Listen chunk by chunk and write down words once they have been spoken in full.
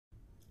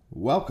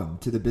Welcome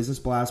to the Business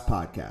Blast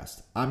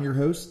Podcast. I'm your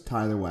host,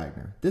 Tyler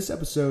Wagner. This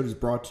episode is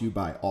brought to you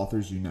by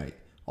Authors Unite.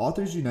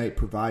 Authors Unite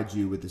provides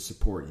you with the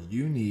support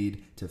you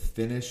need to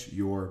finish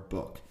your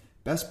book.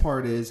 Best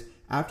part is,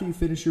 after you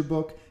finish your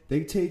book,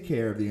 they take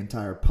care of the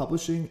entire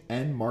publishing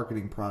and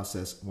marketing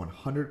process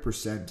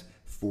 100%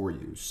 for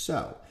you.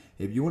 So,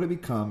 if you want to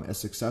become a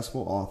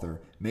successful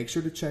author, make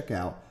sure to check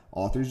out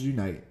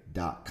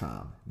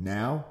authorsunite.com.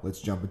 Now,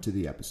 let's jump into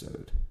the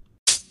episode.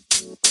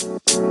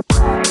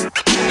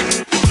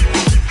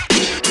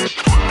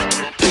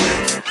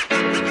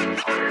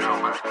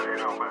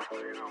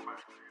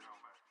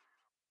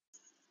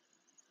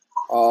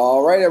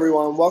 All right,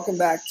 everyone. Welcome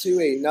back to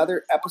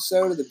another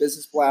episode of the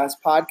Business Blast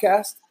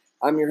Podcast.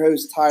 I'm your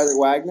host, Tyler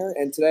Wagner,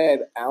 and today I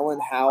have Alan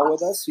Howell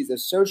with us. He's a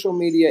social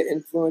media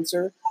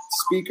influencer,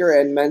 speaker,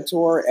 and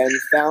mentor, and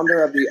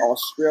founder of the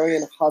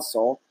Australian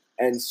Hustle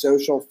and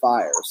Social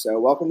Fire. So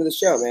welcome to the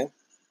show, man.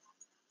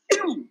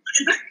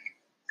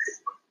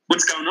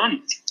 What's going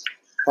on?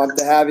 Pumped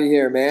to have you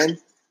here, man.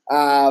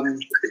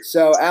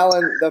 So,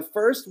 Alan, the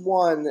first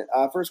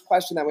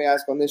question that we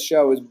ask on this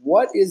show is,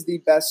 what is the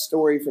best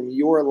story from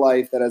your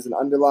life that has an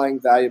underlying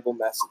valuable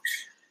message?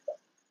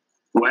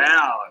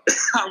 Wow.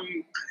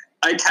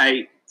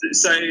 Okay.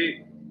 So,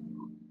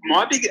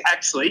 I've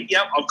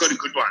got a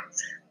good one.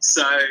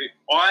 So,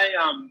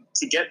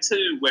 to get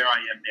to where I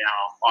am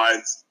now,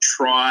 I've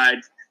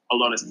tried a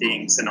lot of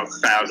things and I've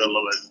failed a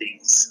lot of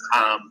things.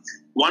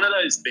 One of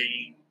those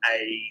being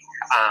a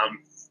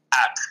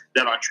app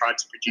that I tried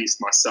to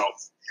produce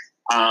myself.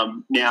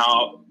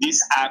 Now,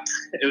 this app,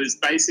 it was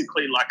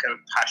basically like a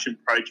passion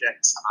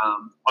project.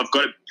 I've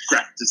got a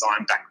graphic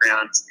design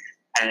background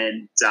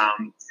and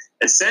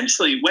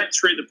essentially went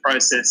through the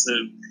process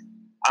of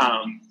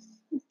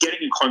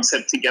getting a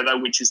concept together,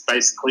 which is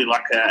basically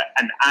like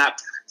an app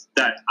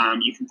that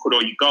you can put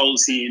all your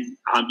goals in,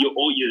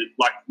 all your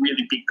like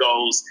really big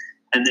goals,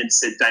 and then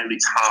set daily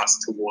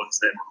tasks towards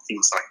them,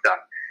 things like that.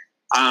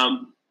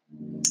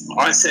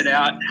 I set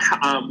out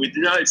with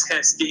no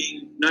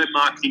testing, no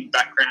marketing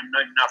background,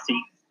 no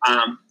nothing.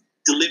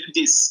 Delivered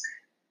this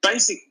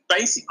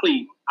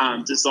basically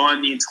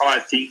designed the entire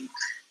thing,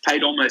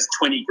 paid almost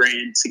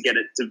 $20,000 to get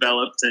it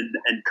developed and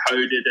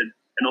coded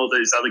and all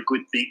those other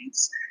good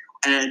things,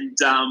 and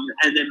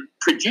then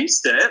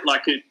produced it,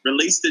 like it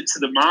released it to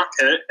the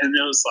market, and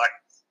it was like,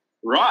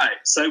 right,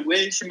 so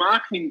where's your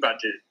marketing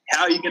budget?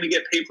 How are you going to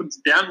get people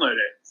to download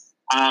it?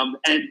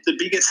 And the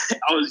biggest,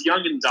 I was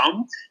young and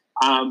dumb.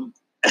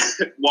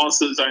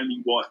 Whilst it was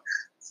only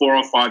 4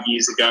 or 5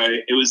 years ago,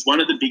 it was one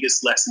of the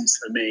biggest lessons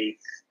for me,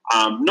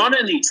 not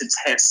only to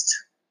test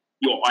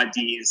your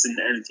ideas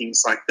and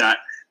things like that,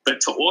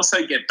 but to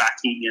also get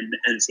backing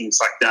and things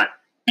like that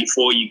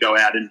before you go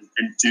out and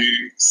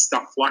do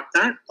stuff like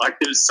that. Like,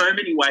 there's so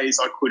many ways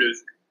I could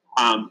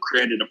have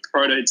created a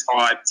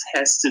prototype,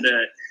 tested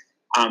it,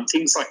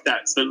 things like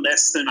that for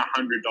less than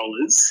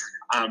 $100,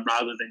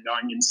 rather than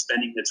going and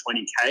spending the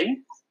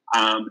 $20,000.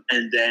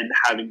 And then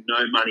having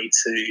no money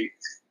to,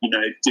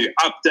 do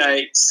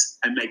updates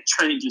and make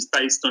changes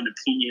based on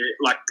opinion,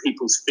 like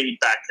people's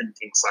feedback and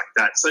things like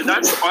that. So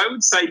I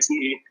would say to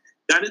you,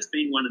 that has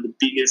been one of the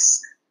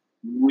biggest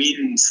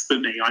wins for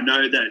me. I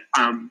know that,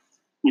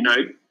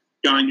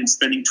 going and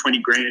spending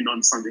 $20,000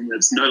 on something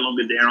that's no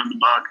longer there on the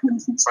market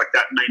and things like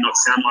that may not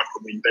sound like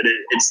a win, but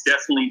it's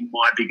definitely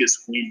my biggest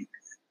win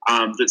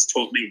that's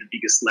taught me the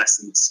biggest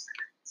lessons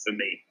for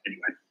me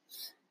anyway.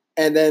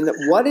 And then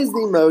what is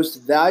the most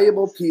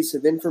valuable piece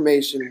of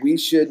information we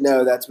should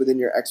know that's within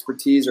your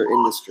expertise or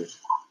industry?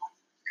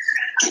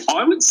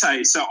 I would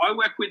say, so I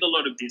work with a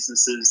lot of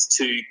businesses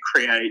to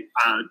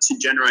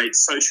generate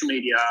social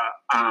media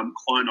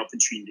client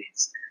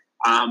opportunities.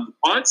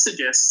 I'd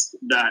suggest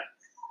that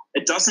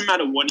it doesn't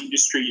matter what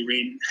industry you're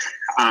in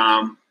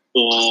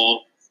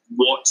or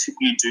what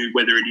you do,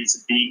 whether it is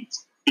a big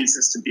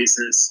business to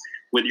business,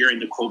 whether you're in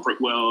the corporate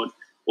world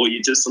or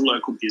you're just a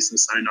local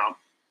business owner,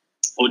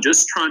 or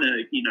just trying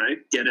to,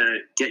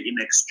 get your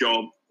next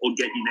job or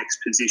get your next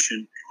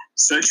position.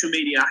 Social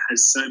media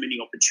has so many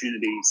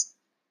opportunities.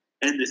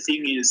 And the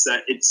thing is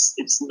that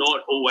it's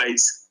not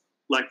always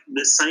like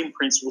the same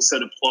principles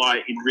that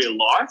apply in real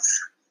life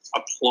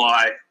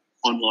apply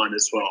online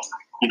as well.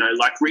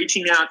 Like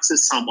reaching out to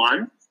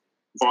someone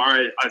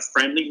via a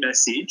friendly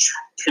message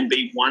can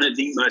be one of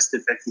the most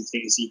effective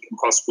things you can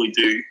possibly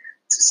do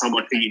to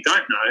someone who you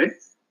don't know,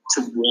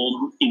 to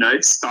warm,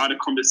 start a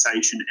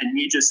conversation, and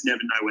you just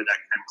never know where that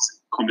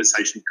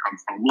conversation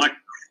comes from. Like,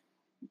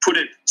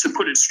 to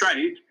put it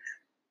straight,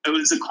 it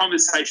was a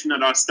conversation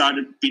that I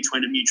started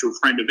between a mutual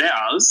friend of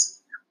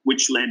ours,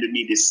 which landed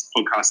me this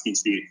podcast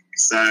interview.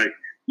 So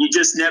you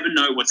just never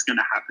know what's going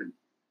to happen.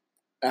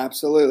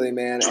 Absolutely,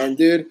 man. And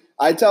dude,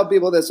 I tell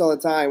people this all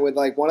the time with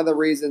like one of the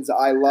reasons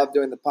I love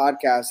doing the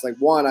podcast. Like,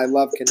 one, I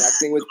love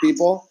connecting with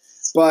people,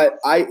 but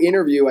I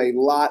interview a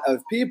lot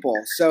of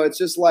people. So it's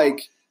just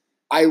like,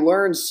 I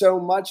learned so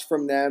much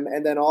from them.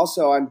 And then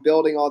also I'm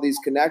building all these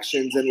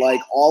connections, and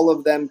like all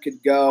of them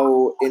could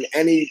go in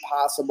any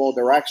possible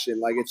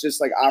direction. Like, it's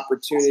just like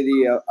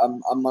opportunity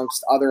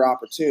amongst other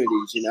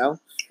opportunities,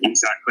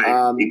 Exactly.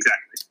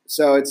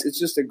 So it's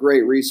just a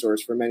great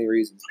resource for many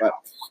reasons. But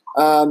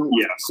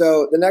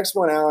so the next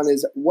one, Alan,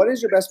 is what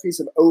is your best piece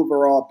of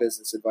overall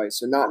business advice?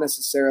 So not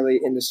necessarily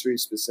industry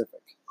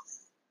specific.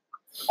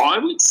 I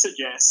would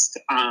suggest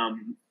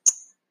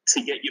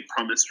to get your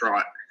promise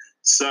right.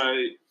 So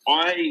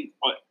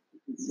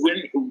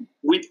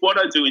with what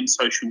I do in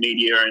social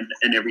media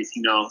and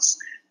everything else,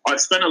 I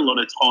spend a lot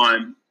of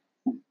time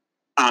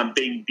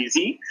being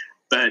busy,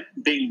 but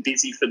being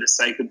busy for the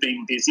sake of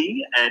being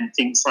busy and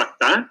things like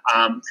that.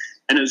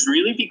 And it was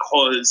really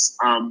because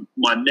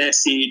my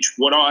message,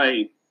 what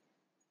I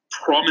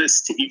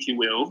promised, if you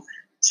will,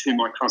 to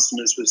my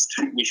customers was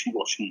too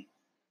wishy-washy.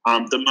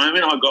 The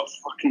moment I got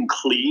fucking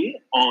clear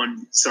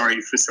on,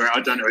 sorry,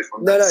 I don't know if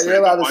I'm No, you're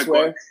allowed to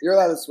swear. You're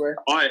allowed to swear.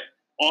 I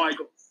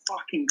got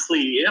fucking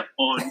clear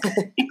on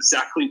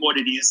exactly what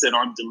it is that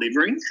I'm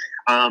delivering.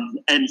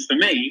 And for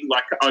me,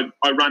 like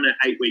I run an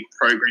 8-week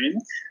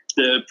program.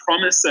 The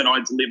promise that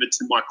I deliver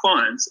to my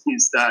clients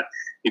is that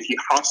if you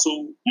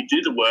hustle, you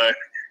do the work,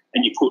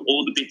 and you put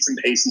all the bits and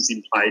pieces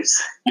in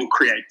place, you'll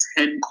create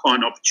 10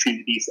 client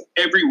opportunities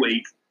every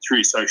week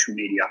through social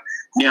media.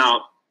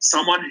 Now,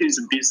 someone who's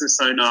a business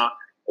owner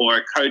or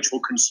a coach or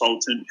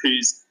consultant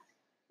who's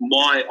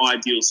my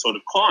ideal sort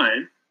of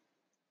client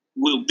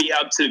will be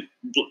able to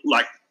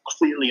like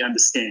clearly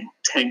understand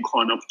 10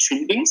 client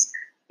opportunities.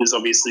 There's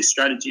obviously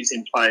strategies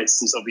in place.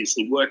 There's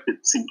obviously work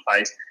that's in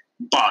place.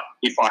 But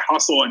if I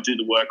hustle, I do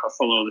the work, I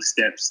follow all the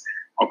steps,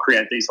 I'll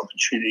create these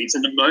opportunities.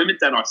 And the moment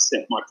that I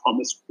set my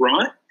promise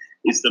right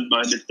is the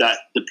moment that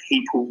the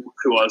people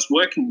who I was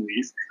working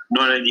with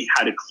not only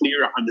had a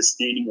clearer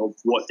understanding of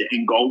what the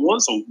end goal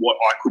was or what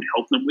I could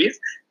help them with,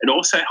 it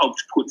also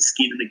helped put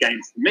skin in the game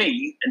for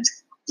me and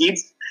to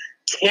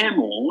care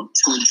more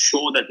to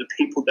ensure that the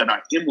people that I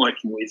am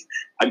working with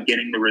are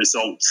getting the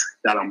results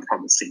that I'm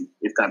promising,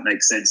 if that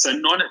makes sense. So at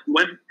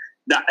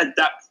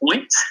that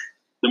point,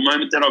 the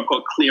moment that I've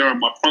got clear on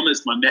my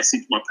promise, my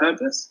message, my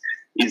purpose,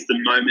 is the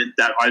moment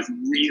that I've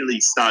really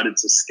started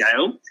to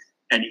scale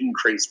and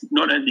increase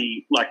not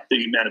only like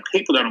the amount of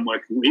people that I'm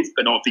working with,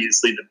 but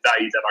obviously the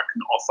value that I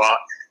can offer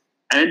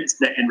and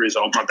the end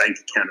result, my bank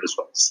account as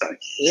well. So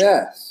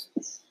yes.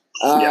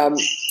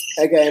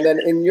 Okay, and then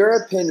in your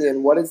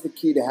opinion, what is the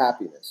key to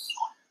happiness?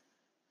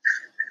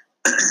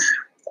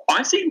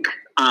 I think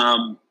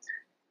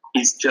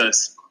is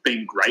just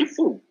being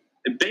grateful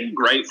and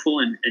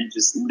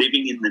just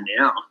living in the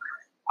now.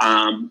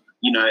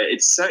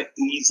 It's so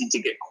easy to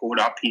get caught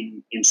up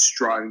in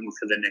striving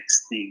for the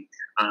next thing,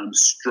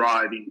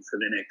 striving for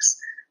the next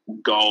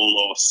goal,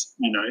 or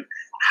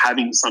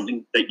having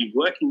something that you're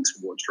working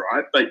towards,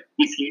 right? But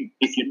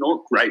if you're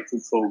not grateful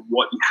for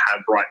what you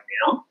have right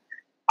now,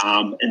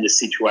 and the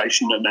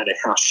situation, no matter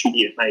how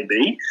shitty it may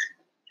be,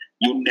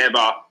 you'll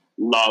never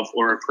love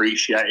or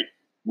appreciate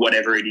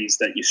whatever it is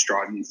that you're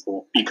striving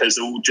for, because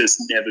it will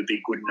just never be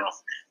good enough.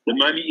 The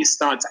moment you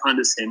start to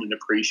understand and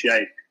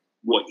appreciate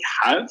what you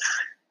have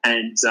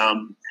and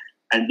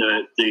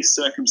the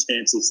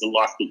circumstances, the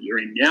life that you're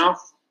in now,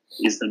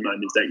 is the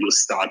moment that you'll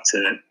start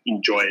to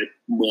enjoy it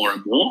more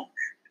and more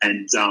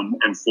and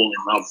fall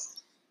in love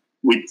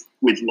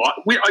with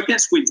life. I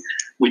guess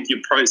with your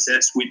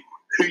process, with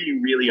who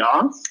you really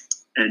are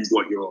and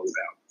what you're all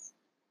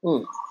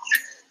about.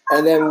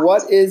 And then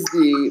what is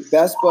the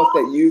best book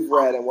that you've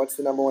read, and what's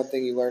the number one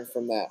thing you learned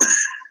from that?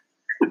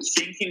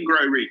 Think and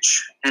Grow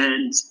Rich.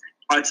 And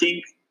I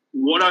think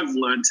what I've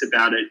learned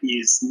about it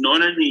is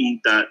not only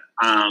that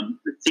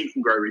Think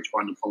and Grow Rich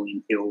by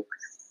Napoleon Hill,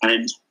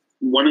 and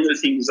one of the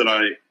things that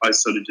I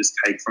sort of just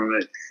take from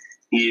it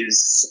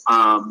is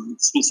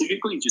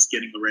specifically just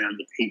getting around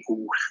the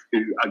people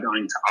who are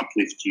going to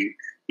uplift you.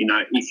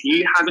 If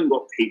you haven't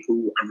got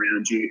people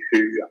around you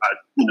who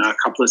are, a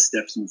couple of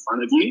steps in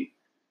front of you,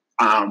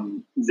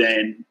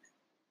 then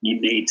you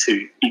need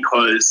to,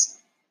 because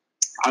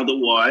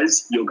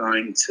otherwise you're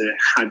going to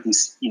have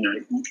this,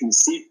 you can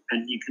sit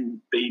and you can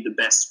be the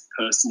best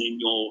person in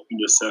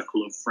your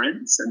circle of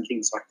friends and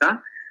things like that.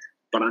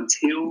 But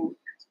until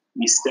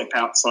you step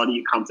outside of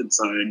your comfort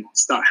zone,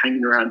 start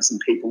hanging around some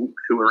people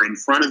who are in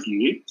front of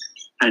you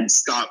and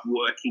start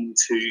working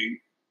to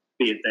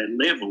be at their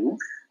level,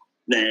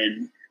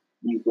 then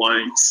you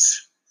won't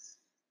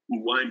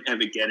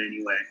ever get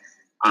anywhere.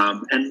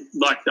 And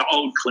like the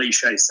old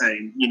cliche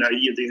saying,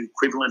 you're the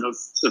equivalent of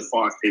the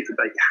 5 people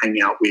that you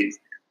hang out with.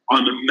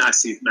 I'm a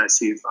massive,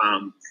 massive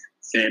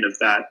fan of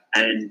that.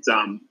 And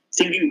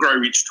Think and Grow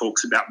Rich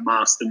talks about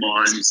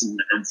masterminds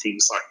and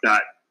things like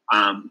that,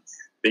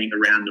 being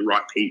around the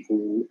right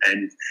people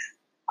and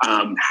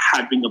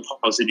having a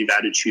positive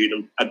attitude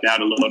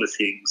about a lot of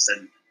things.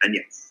 And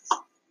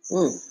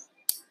yeah.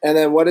 And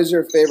then what is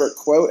your favorite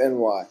quote and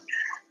why?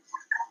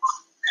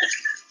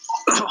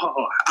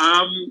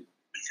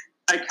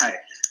 Okay.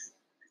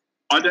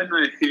 I don't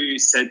know who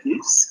said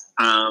this,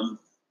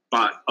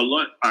 but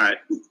all right,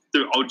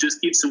 I'll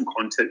just give some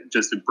context,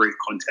 just a brief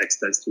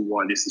context as to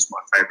why this is my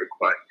favorite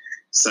quote.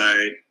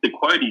 So the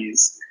quote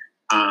is,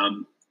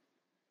 how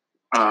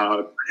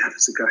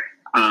does it go?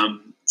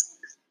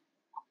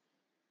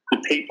 the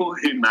people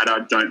who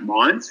matter don't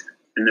mind,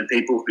 and the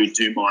people who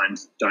do mind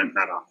don't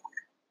matter.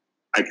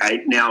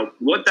 Okay, now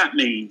what that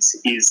means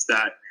is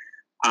that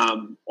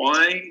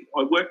I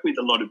work with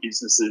a lot of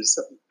businesses,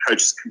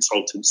 coaches,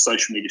 consultants,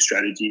 social media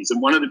strategies,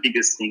 and one of the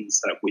biggest things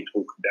that we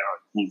talk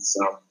about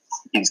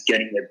is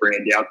getting their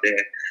brand out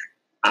there,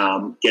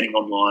 getting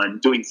online,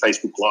 doing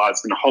Facebook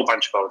Lives, and a whole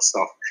bunch of other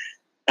stuff.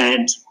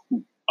 And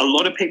a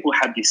lot of people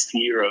have this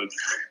fear of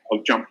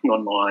jumping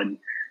online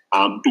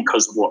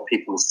because of what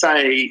people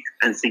say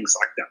and things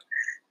like that.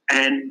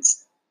 And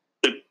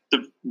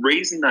the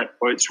reason that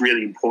quote's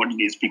really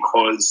important is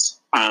because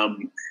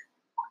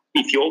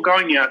if you're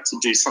going out to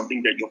do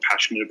something that you're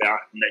passionate about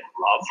and that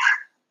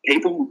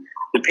you love,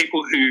 the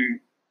people who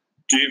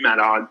do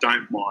matter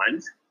don't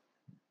mind.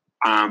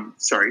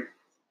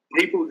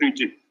 People who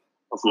do,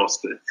 I've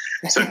lost it.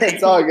 So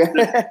it's all good.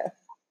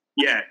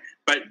 Yeah,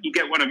 but you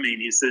get what I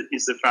mean. Is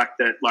the fact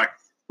that like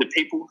the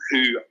people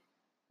who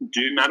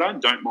do matter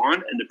don't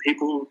mind, and the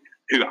people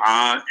who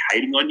are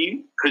hating on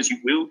you, because you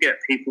will get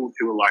people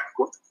who are like,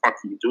 "What the fuck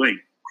are you doing?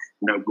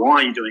 You know, why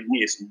are you doing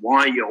this? Why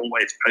are you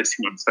always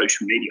posting on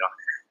social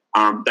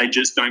media?" They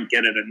just don't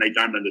get it and they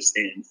don't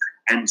understand.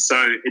 And so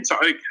it's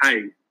okay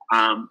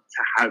to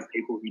have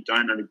people who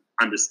don't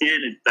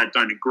understand it, that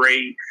don't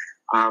agree,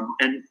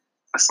 and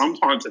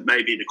sometimes it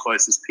may be the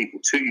closest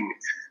people to you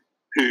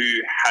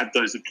who have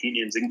those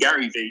opinions. And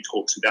Gary Vee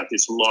talks about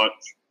this a lot.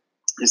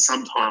 Is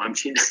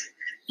sometimes you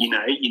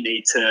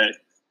need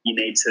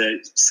to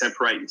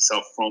separate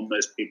yourself from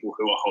those people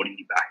who are holding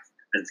you back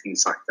and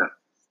things like that.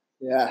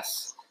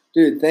 Yes,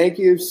 dude. Thank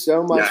you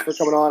so much for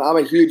coming on. I'm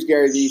a huge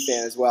Gary Vee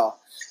fan as well.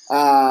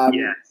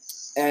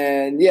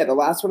 And the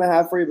last one I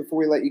have for you before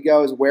we let you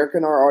go is, where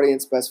can our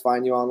audience best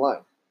find you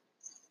online?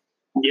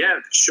 Yeah,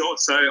 sure.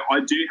 So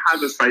I do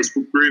have a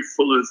Facebook group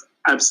full of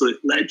absolute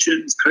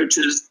legends,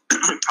 coaches,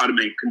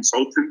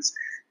 consultants,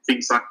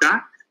 things like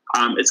that.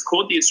 It's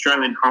called The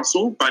Australian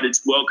Hustle, but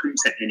it's welcome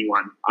to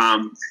anyone.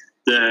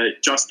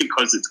 Just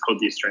because it's called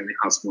The Australian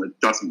Hustle, it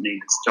doesn't mean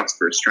it's just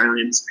for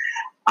Australians.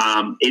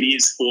 It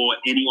is for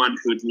anyone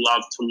who would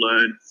love to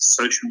learn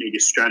social media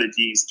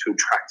strategies to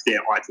attract their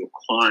ideal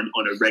client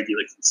on a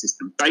regular,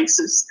 consistent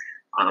basis.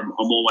 I'm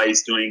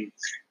always doing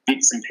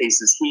bits and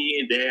pieces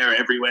here, there,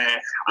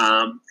 everywhere.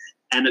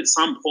 And at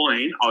some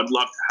point, I'd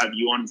love to have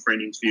you on for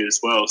an interview as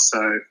well. So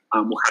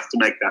we'll have to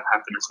make that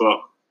happen as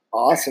well.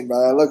 Awesome,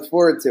 brother. I look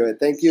forward to it.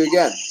 Thank you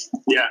again.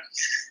 Yeah,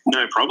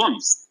 no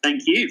problems.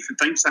 Thanks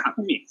for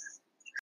having me.